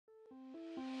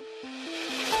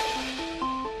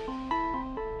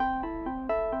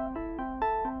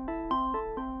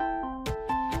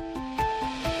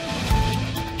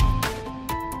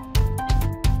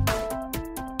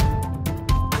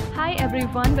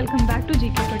everyone, welcome back to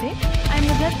GK Today. I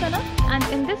am Sana and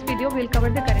in this video we'll cover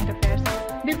the current affairs.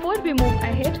 Before we move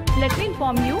ahead, let me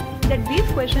inform you that these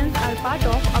questions are part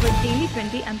of our daily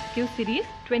 20 MCQ series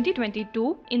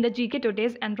 2022 in the GK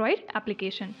Today's Android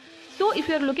application. So if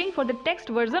you are looking for the text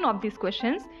version of these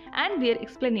questions and their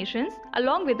explanations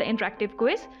along with the interactive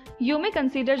quiz, you may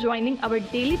consider joining our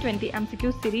daily 20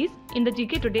 MCQ series in the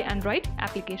GK Today Android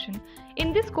application.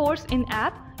 In this course in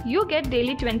app, you get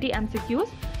daily 20 MCQs,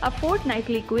 a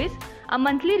fortnightly quiz, a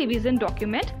monthly revision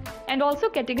document, and also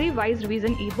category-wise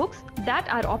revision e-books that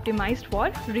are optimized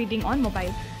for reading on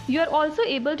mobile. You are also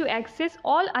able to access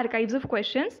all archives of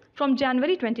questions from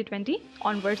January 2020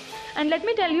 onwards. And let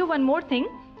me tell you one more thing.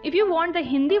 If you want the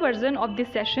Hindi version of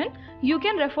this session, you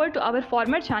can refer to our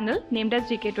former channel named as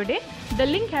GK Today. The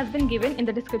link has been given in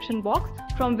the description box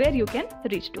from where you can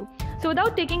reach to. So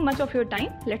without taking much of your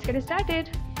time, let's get started.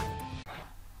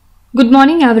 Good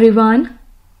morning everyone.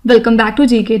 Welcome back to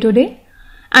GK Today.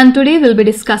 And today we'll be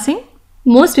discussing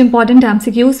most important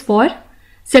MCQs for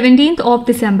 17th of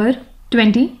December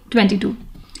 2022.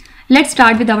 Let's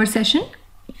start with our session.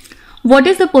 What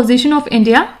is the position of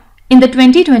India in the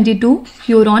 2022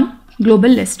 Huron Global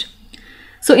List?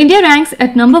 So India ranks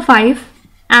at number 5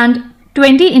 and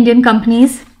 20 Indian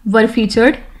companies were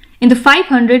featured in the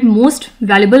 500 most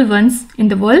valuable ones in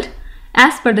the world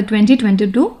as per the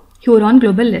 2022 Huron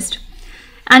Global List.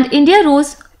 And India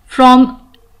rose from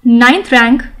 9th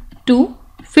rank to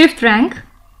 5th rank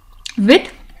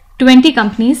with 20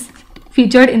 companies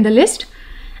featured in the list,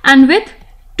 and with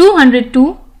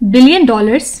 $202 billion,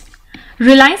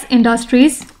 Reliance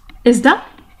Industries is the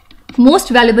most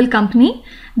valuable company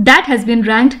that has been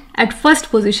ranked at first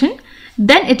position.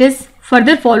 Then it is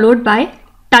further followed by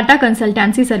Tata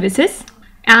Consultancy Services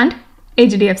and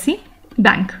HDFC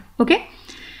Bank. Okay,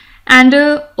 and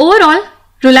overall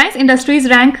Reliance Industries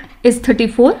rank is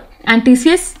 34 and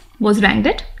TCS was ranked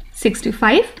at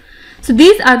 65. So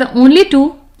these are the only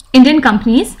two Indian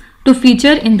companies to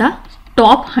feature in the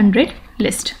top 100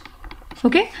 list.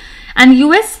 Okay, and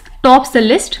US tops the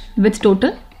list with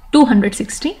total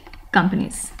 260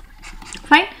 companies.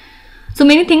 Fine. So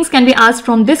many things can be asked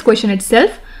from this question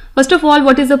itself. First of all,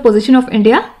 what is the position of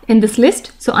India in this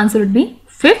list? So answer would be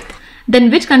 5th.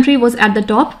 Then which country was at the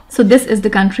top? So this is the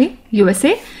country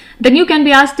USA. Then you can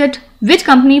be asked that which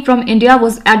company from India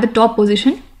was at the top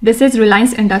position? This is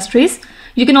Reliance Industries.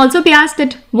 You can also be asked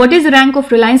that what is the rank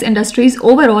of Reliance Industries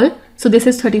overall? So this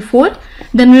is 34.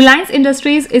 Then Reliance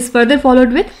Industries is further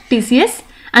followed with TCS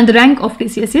and the rank of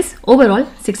TCS is overall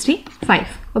 65.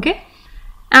 Okay.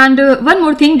 And one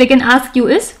more thing they can ask you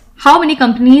is how many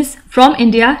companies from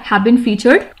India have been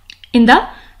featured in the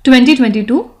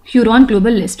 2022 Huron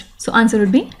Global List? So answer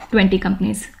would be 20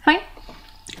 companies. Fine.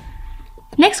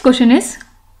 Next question is,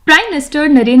 Prime Minister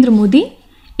Narendra Modi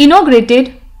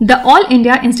inaugurated the All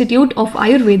India Institute of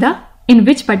Ayurveda in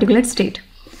which particular state?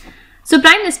 So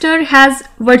Prime Minister has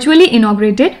virtually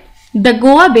inaugurated the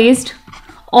Goa-based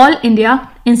All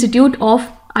India Institute of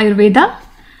Ayurveda,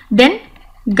 then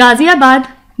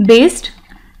Ghaziabad-based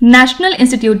National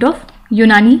Institute of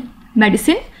Unani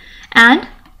Medicine, and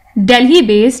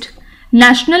Delhi-based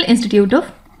National Institute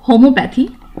of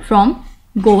Homeopathy from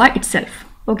Goa itself.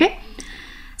 Okay.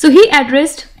 So he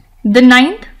addressed the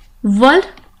 9th World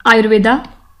Ayurveda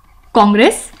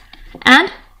Congress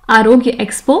and Arogya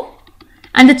Expo,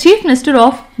 and the Chief Minister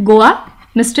of Goa,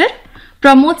 Mr.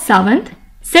 Pramod Sawant,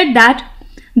 said that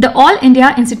the All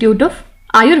India Institute of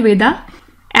Ayurveda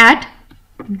at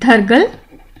Dhargal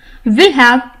will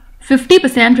have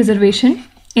 50% reservation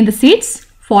in the seats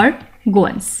for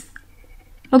Goans.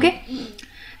 Okay.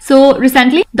 So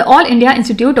recently the All India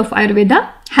Institute of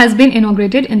Ayurveda has been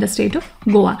inaugurated in the state of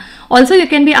Goa. Also you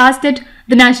can be asked that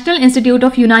the National Institute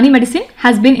of Unani Medicine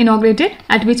has been inaugurated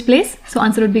at which place? So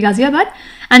answer would be Ghaziabad.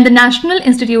 And the National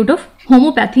Institute of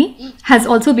Homeopathy has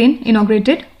also been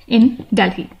inaugurated in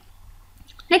Delhi.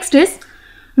 Next is,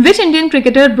 which Indian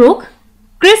cricketer broke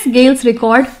Chris Gale's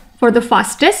record for the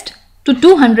fastest to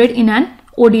 200 in an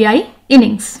ODI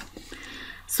innings?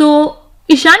 So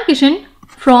Ishan Kishan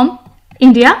from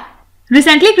India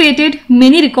recently created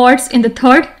many records in the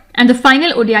third and the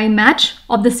final ODI match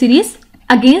of the series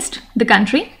against the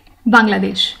country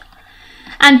Bangladesh.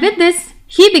 And with this,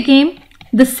 he became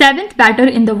the 7th batter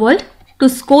in the world to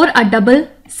score a double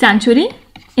century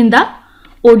in the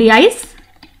ODIs,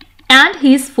 and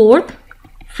he is 4th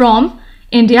from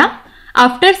India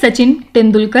after Sachin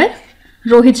Tendulkar,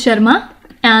 Rohit Sharma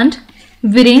and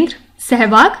Virendra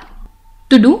Sehwag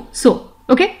to do so.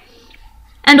 Okay.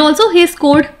 And also he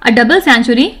scored a double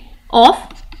century of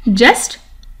just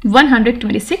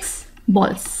 126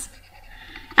 balls.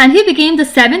 And he became the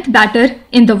 7th batter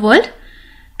in the world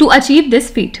to achieve this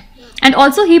feat. And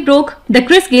also he broke the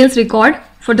Chris Gale's record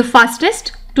for the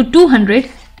fastest to 200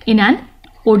 in an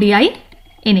ODI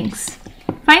innings.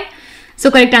 Fine.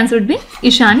 So correct answer would be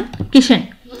Ishan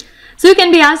Kishan. So you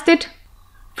can be asked that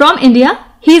from India,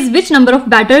 he is which number of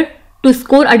batter to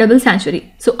score a double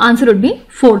century? So answer would be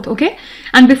 4th. Okay.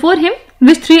 And before him,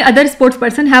 which 3 other sports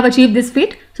person have achieved this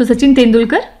feat? So Sachin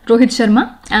Tendulkar, Rohit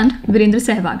Sharma and Virendra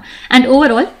Sehwag. And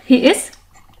overall, he is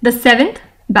the 7th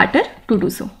batter to do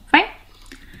so. Fine.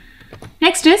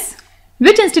 Next is,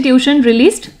 which institution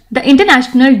released the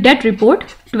International Debt Report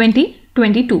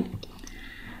 2022?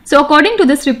 So according to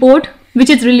this report, which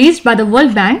is released by the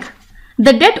World Bank,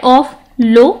 the debt of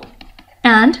low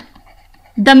and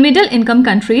the middle income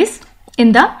countries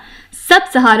in the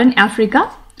sub-Saharan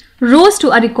Africa rose to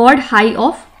a record high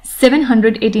of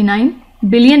 $789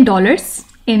 billion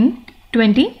in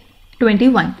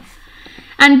 2021.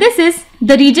 And this is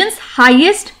the region's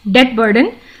highest debt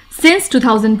burden since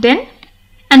 2010,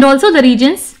 and also the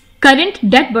region's current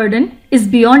debt burden is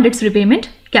beyond its repayment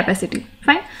capacity.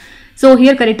 Fine. So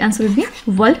here correct answer will be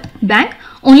World Bank.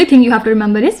 Only thing you have to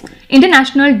remember is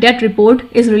International Debt Report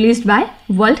is released by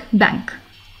World Bank.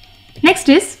 Next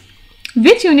is,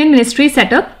 which union ministry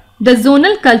set up the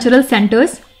zonal cultural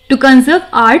centers to conserve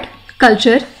art,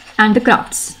 culture and the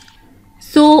crafts?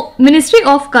 So Ministry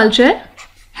of Culture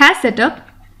has set up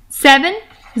 7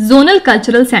 zonal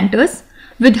cultural centers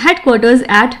with headquarters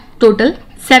at total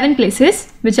 7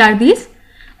 places, which are these: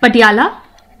 Patiala,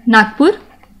 Nagpur,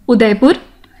 Udaipur,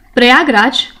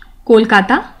 Prayagraj,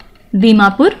 Kolkata,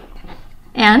 Dimapur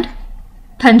and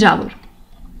Thanjavur.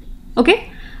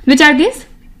 Okay, which are these?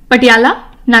 Patiala,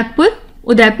 Nagpur,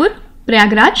 Udaipur,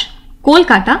 Prayagraj,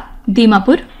 Kolkata,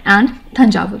 Dimapur and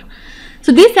Thanjavur.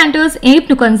 So these centers aim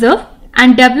to conserve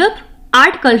and develop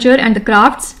art, culture and the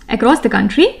crafts across the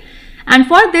country, and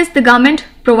for this the government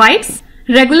provides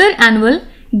regular annual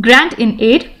grant in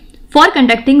aid for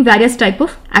conducting various type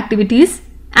of activities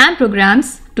and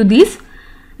programs to these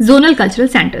zonal cultural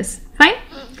centers. Fine.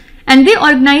 And they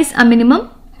organize a minimum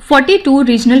 42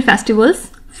 regional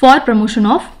festivals for promotion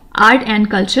of art and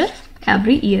culture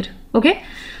every year. Okay.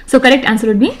 So correct answer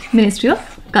would be Ministry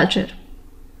of Culture.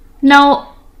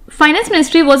 Now Finance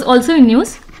Ministry was also in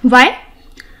news. Why?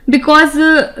 Because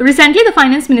recently the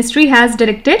Finance Ministry has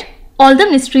directed all the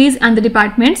ministries and the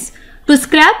departments to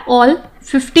scrap all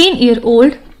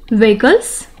 15-year-old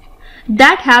vehicles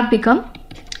that have become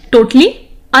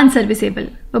totally unserviceable.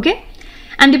 Okay.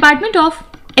 And Department of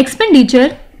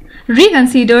Expenditure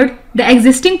reconsidered the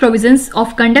existing provisions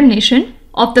of condemnation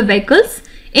of the vehicles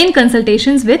in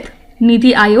consultations with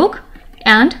Niti Aayog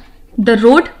and the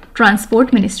Road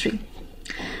Transport Ministry.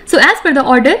 So as per the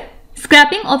order,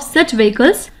 scrapping of such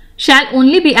vehicles shall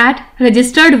only be at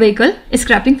registered vehicle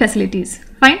scrapping facilities.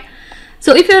 Fine.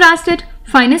 So if you are asked it,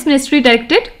 Finance Ministry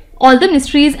directed all the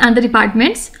ministries and the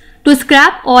departments to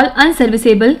scrap all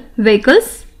unserviceable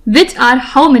vehicles which are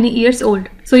how many years old?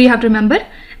 So you have to remember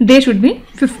they should be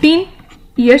 15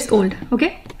 years old.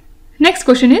 Okay. Next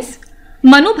question is,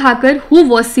 Manu Bhaker, who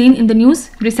was seen in the news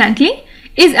recently,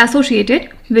 is associated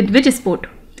with which sport?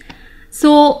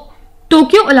 So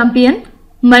Tokyo Olympian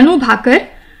Manu Bhaker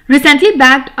recently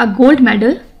bagged a gold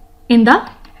medal in the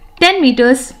 10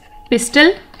 meters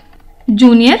pistol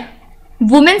junior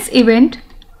women's event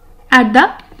at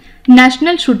the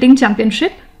National Shooting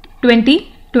Championship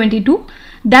 2022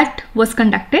 that was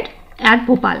conducted at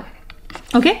Bhopal.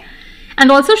 Okay.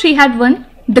 And also she had won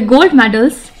the gold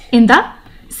medals in the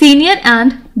senior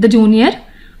and the junior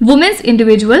women's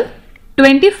individual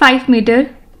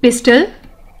 25-meter pistol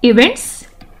events,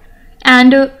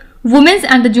 and women's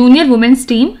and the junior women's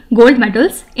team gold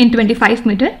medals in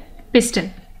 25-meter pistol.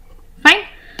 Fine.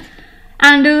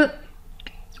 And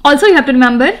also you have to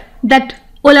remember that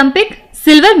Olympic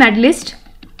silver medalist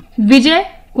Vijay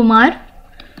Kumar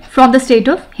from the state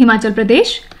of Himachal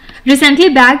Pradesh recently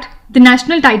bagged the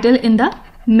national title in the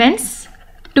men's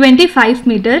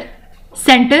 25-meter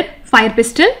center fire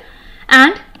pistol,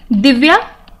 and Divya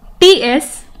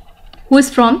T.S., who is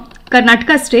from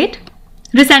Karnataka state,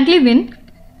 recently won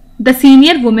the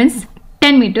senior women's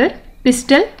 10-meter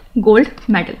pistol gold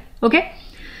medal. Okay.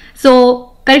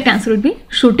 So correct answer would be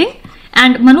shooting.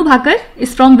 And Manu Bhaker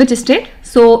is from which state?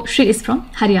 So she is from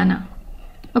Haryana.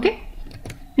 Okay.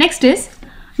 Next is,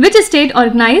 which state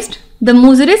organized the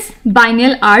Muziris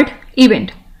Biennial Art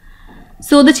event?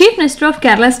 So the Chief Minister of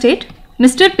Kerala State,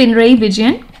 Mr. Pinarayi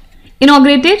Vijayan,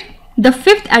 inaugurated the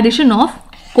 5th edition of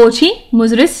Kochi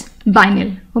Muziris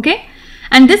Biennial. Okay.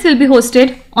 And this will be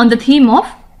hosted on the theme of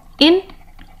In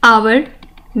Our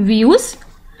Views,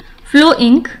 Flow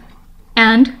Ink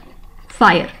and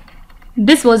Fire.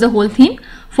 This was the whole theme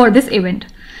for this event.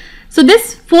 So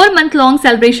this 4-month-long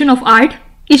celebration of art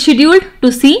is scheduled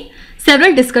to see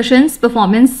several discussions,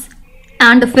 performance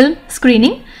and the film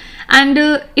screening, and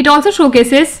it also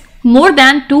showcases more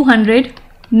than 200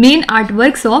 main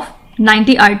artworks of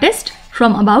 90 artists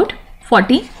from about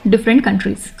 40 different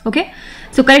countries. Okay,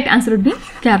 so correct answer would be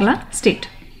Kerala state.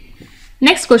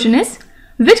 Next question is,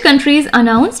 which countries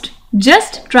announced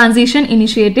Just Transition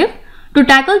initiative to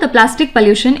tackle the plastic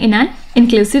pollution in an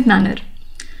inclusive manner?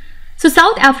 So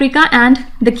South Africa and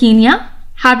the Kenya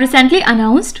have recently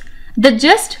announced the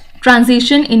Just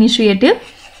Transition initiative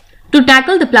to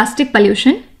tackle the plastic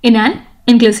pollution in an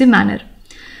inclusive manner.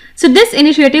 So this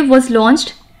initiative was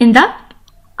launched in the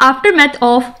aftermath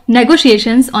of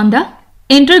negotiations on the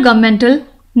Intergovernmental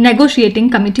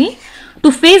Negotiating Committee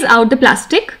to phase out the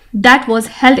plastic that was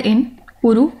held in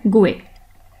Uruguay.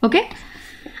 Okay,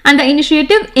 and the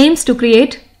initiative aims to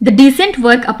create the decent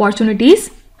work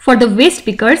opportunities for the waste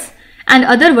pickers and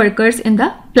other workers in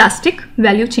the plastic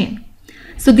value chain.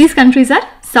 So these countries are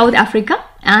South Africa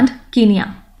and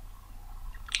Kenya.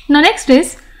 Now next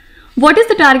is, what is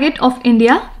the target of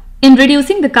India in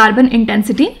reducing the carbon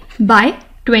intensity by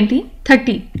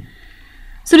 2030?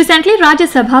 So recently Rajya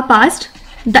Sabha passed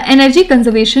the Energy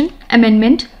Conservation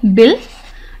Amendment Bill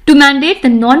to mandate the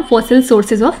non-fossil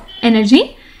sources of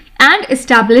energy and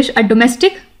establish a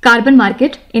domestic carbon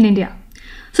market in India.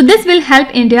 So this will help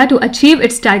India to achieve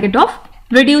its target of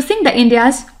reducing the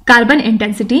India's carbon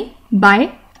intensity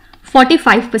by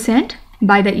 45%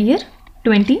 by the year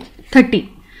 2030.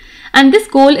 And this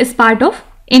goal is part of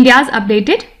India's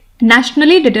updated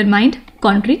nationally determined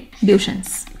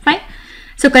contributions. Fine.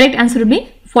 So correct answer will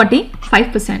be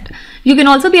 45%. You can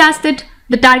also be asked that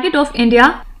the target of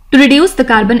India to reduce the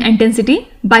carbon intensity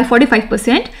by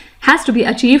 45% has to be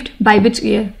achieved by which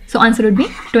year? So answer would be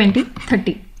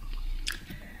 2030.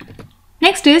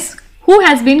 Next is, who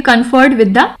has been conferred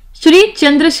with the Shri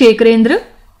Chandrasekharendra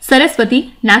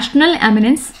Saraswati National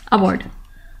Eminence Award?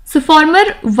 So former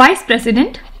Vice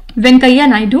President Venkaiah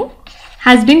Naidu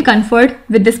has been conferred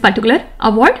with this particular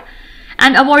award,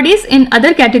 and awardees in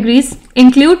other categories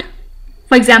include,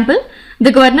 for example,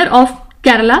 the Governor of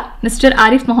Kerala, Mr.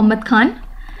 Arif Mohammad Khan,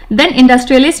 then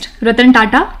industrialist Ratan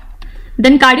Tata,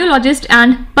 then cardiologist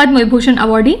and Padma Vibhushan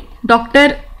awardee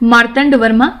Dr. Martand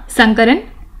Verma Sankaran,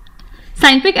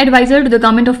 scientific advisor to the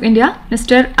Government of India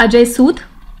Mr. Ajay Sood,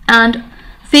 and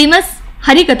famous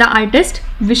Harikatha artist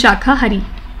Vishakha Hari.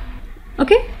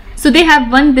 Okay, so they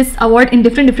have won this award in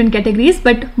different categories,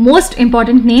 but most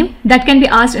important name that can be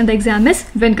asked in the exam is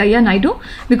Venkaiah Naidu,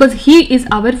 because he is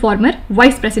our former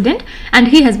Vice President and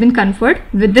he has been conferred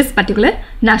with this particular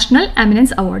National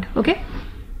Eminence Award. Okay.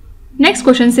 Next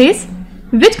question says,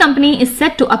 which company is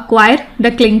set to acquire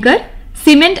the clinker,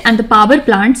 cement and the power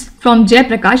plants from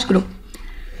Jaiprakash Group?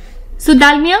 So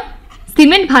Dalmia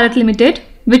Cement Bharat Limited,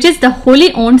 which is the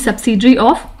wholly owned subsidiary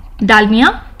of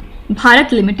Dalmia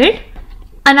Bharat Limited,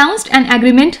 announced an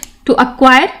agreement to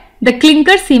acquire the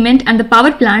clinker, cement and the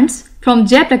power plants from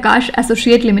Jaiprakash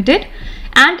Associate Limited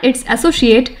and its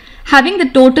associate, having the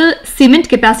total cement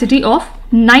capacity of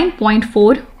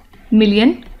 9.4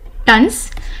 million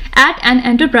tons at an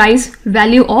enterprise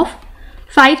value of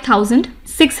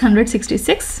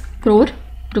 5,666 crore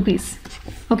rupees.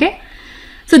 Okay,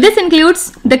 so this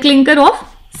includes the clinker of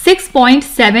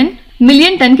 6.7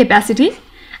 million ton capacity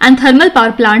and thermal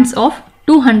power plants of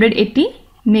 280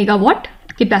 megawatt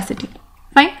capacity.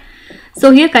 Fine.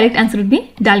 So here correct answer would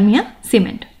be Dalmia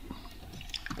Cement.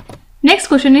 Next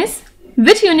question is,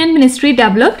 which union ministry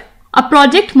developed a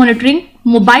project monitoring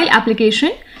mobile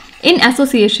application in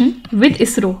association with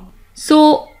ISRO?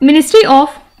 So Ministry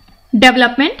of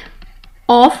Development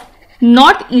of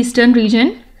Northeastern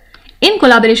Region in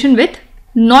collaboration with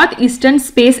Northeastern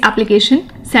Space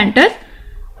Application Center,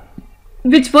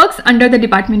 which works under the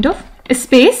Department of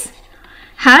Space,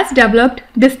 has developed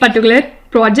this particular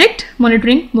project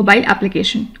monitoring mobile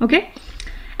application. Okay,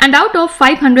 and out of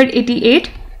 588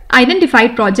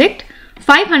 identified project,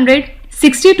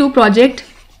 562 project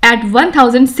at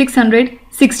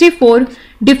 1664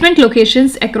 different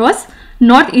locations across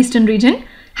northeastern region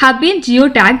have been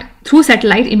geotagged through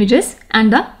satellite images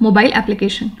and the mobile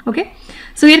application. Okay,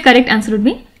 so here correct answer would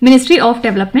be Ministry of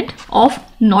Development of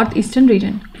Northeastern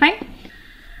Region. Fine.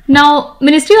 Now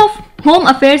Ministry of Home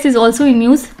Affairs is also in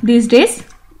news these days.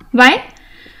 Why?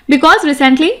 Because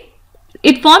recently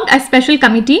it formed a special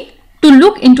committee to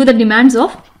look into the demands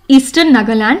of Eastern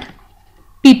Nagaland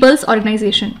People's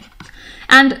Organization,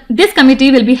 and this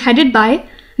committee will be headed by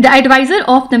the advisor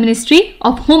of the Ministry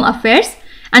of Home Affairs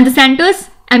and the center's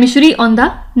emissary on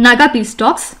the Naga peace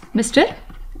talks, Mr.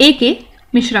 A.K.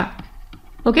 Mishra.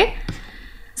 Okay,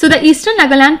 So the Eastern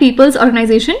Nagaland People's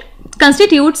Organization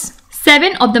constitutes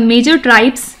 7 of the major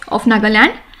tribes of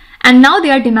Nagaland, and now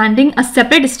they are demanding a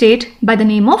separate state by the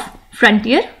name of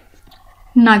Frontier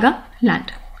Nagaland.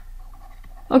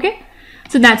 Okay,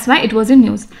 so that's why it was in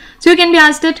news. So you can be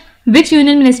asked that which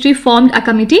union ministry formed a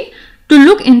committee to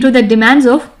look into the demands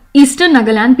of Eastern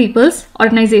Nagaland People's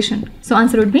Organization. So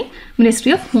answer would be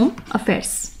Ministry of Home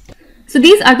Affairs. So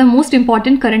these are the most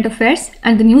important current affairs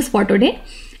and the news for today.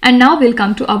 And now we'll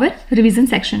come to our revision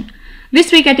section. Which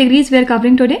 3 categories we are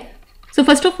covering today? So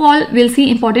first of all, we'll see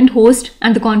important host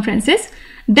and the conferences.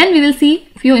 Then we will see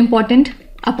few important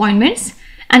appointments.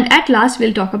 And at last,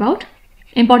 we'll talk about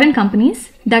important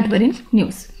companies that were in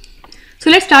news. So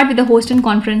let's start with the host and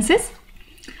conferences.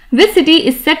 Which city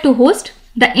is set to host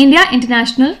the India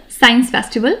International Science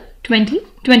Festival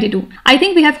 2022? I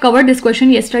think we have covered this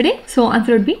question yesterday. So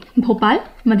answer would be Bhopal,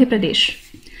 Madhya Pradesh.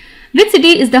 Which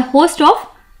city is the host of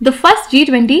the first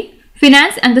G20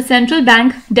 Finance and the Central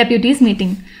Bank Deputies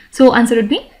meeting? So answer would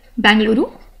be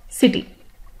Bangalore city.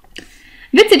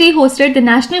 Which city hosted the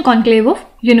National Conclave of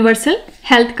Universal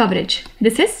Health Coverage?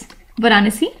 This is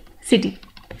Varanasi city.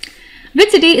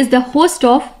 Which city is the host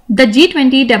of the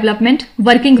G20 Development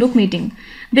Working Group meeting?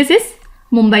 This is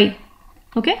Mumbai.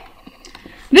 Okay.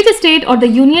 Which state or the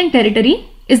Union Territory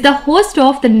is the host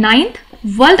of the 9th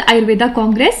World Ayurveda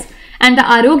Congress and the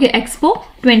Arogya Expo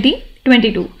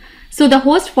 2022? So the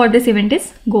host for this event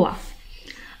is Goa.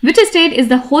 Which state is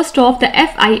the host of the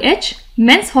FIH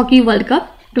Men's Hockey World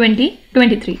Cup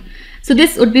 2023? So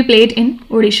this would be played in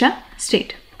Odisha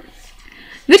state.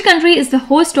 Which country is the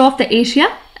host of the Asia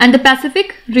and the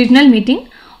Pacific Regional Meeting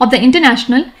of the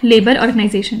International Labour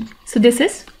Organization? So this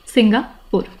is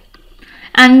Singapore.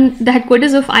 And the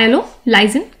headquarters of ILO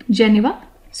lies in Geneva,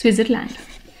 Switzerland.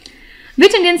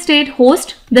 Which Indian state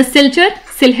hosts the Silchar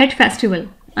Silhet Festival?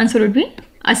 Answer would be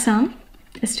Assam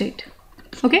state.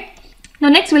 Okay. Now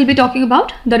next we'll be talking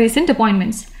about the recent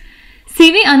appointments.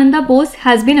 C.V. Ananda Bose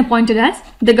has been appointed as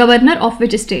the governor of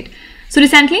which state? So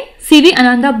recently C.V.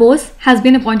 Ananda Bose has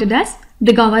been appointed as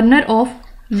the governor of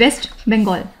West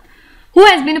Bengal. Who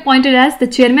has been appointed as the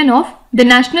chairman of the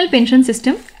National Pension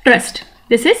System Trust?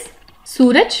 This is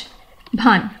Suraj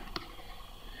Bhan.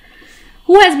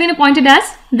 Who has been appointed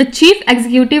as the chief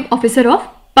executive officer of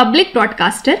public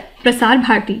broadcaster Prasar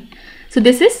Bharati? So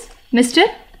this is Mr.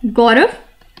 Gaurav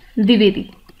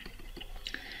Dwivedi.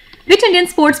 Which Indian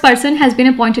sports person has been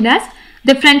appointed as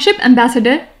the friendship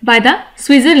ambassador by the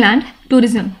Switzerland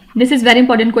Tourism? This is very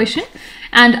important question,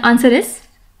 and answer is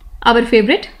our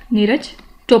favorite Neeraj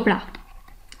Chopra.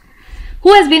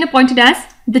 Who has been appointed as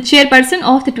the chairperson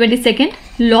of the 22nd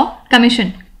Law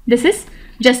Commission? This is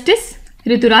Justice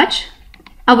Rituraj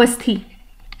Awasthi.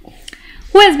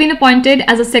 Who has been appointed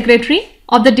as a secretary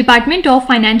of the Department of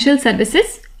Financial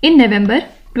Services in November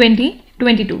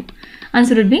 2022?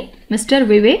 Answer would be Mr.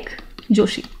 Vivek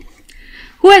Joshi.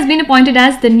 Who has been appointed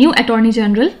as the new Attorney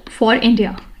General for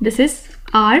India? This is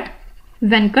R.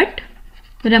 Venkat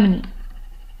Ramani.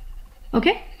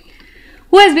 Okay.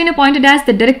 Who has been appointed as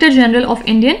the Director General of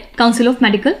Indian Council of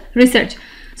Medical Research?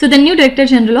 So the new Director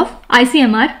General of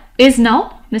ICMR is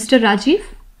now Mr. Rajiv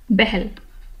Behel.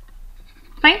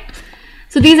 Fine.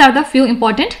 So these are the few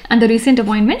important and the recent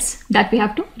appointments that we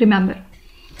have to remember.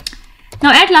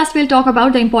 Now at last we'll talk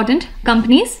about the important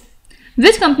companies.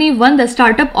 Which company won the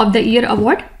Startup of the Year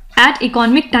award at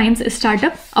Economic Times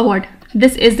Startup Award?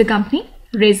 This is the company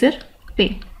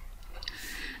Razorpay.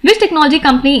 Which technology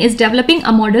company is developing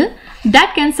a model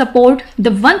that can support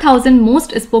the 1000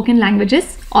 most spoken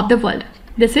languages of the world?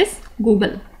 This is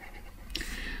Google.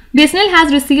 BSNL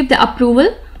has received the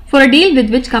approval for a deal with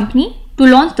which company to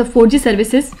launch the 4G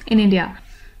services in India?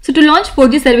 So to launch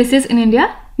 4G services in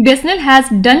India, BSNL has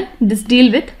done this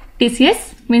deal with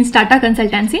TCS, means Tata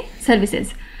Consultancy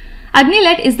Services.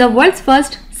 AgniLet is the world's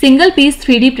first single-piece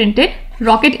 3D printed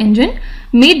rocket engine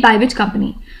made by which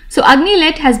company? So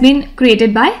AgniLet has been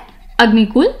created by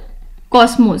Agnikul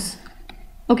Cosmos.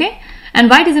 Okay, and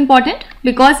why it is important?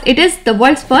 Because it is the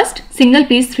world's first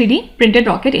single-piece 3D printed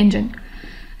rocket engine,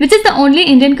 which is the only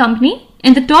Indian company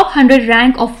in the top 100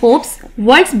 rank of Forbes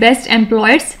World's Best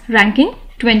Employers ranking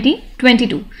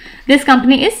 2022. This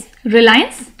company is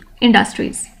Reliance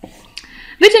Industries.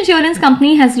 Which insurance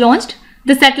company has launched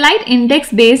the satellite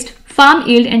index based farm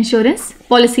yield insurance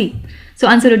policy? So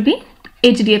answer would be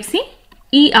HDFC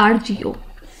ERGO.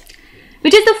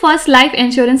 Which is the first life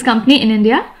insurance company in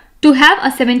India to have a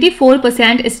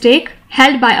 74% stake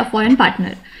held by a foreign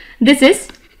partner? This is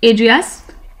Ageas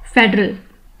Federal.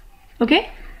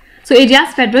 Okay, so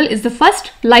Ageas Federal is the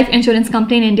first life insurance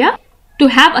company in India to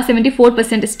have a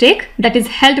 74% stake that is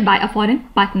held by a foreign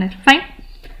partner. Fine.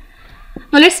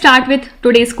 Now let's start with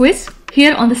today's quiz.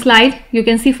 Here on the slide, you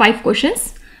can see 5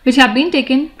 questions which have been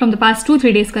taken from the past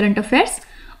 2-3 days current affairs.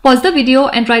 Pause the video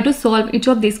and try to solve each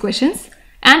of these questions.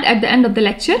 And at the end of the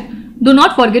lecture, do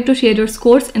not forget to share your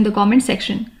scores in the comment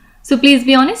section. So please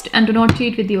be honest and do not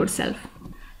cheat with yourself.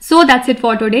 So that's it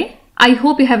for today. I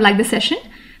hope you have liked the session.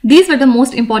 These were the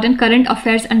most important current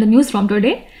affairs and the news from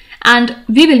today. And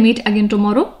we will meet again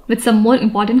tomorrow with some more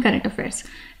important current affairs.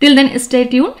 Till then, stay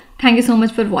tuned. Thank you so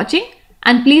much for watching.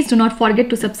 And please do not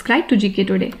forget to subscribe to GK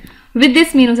Today. With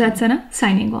this, me Nusrat Sana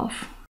signing off.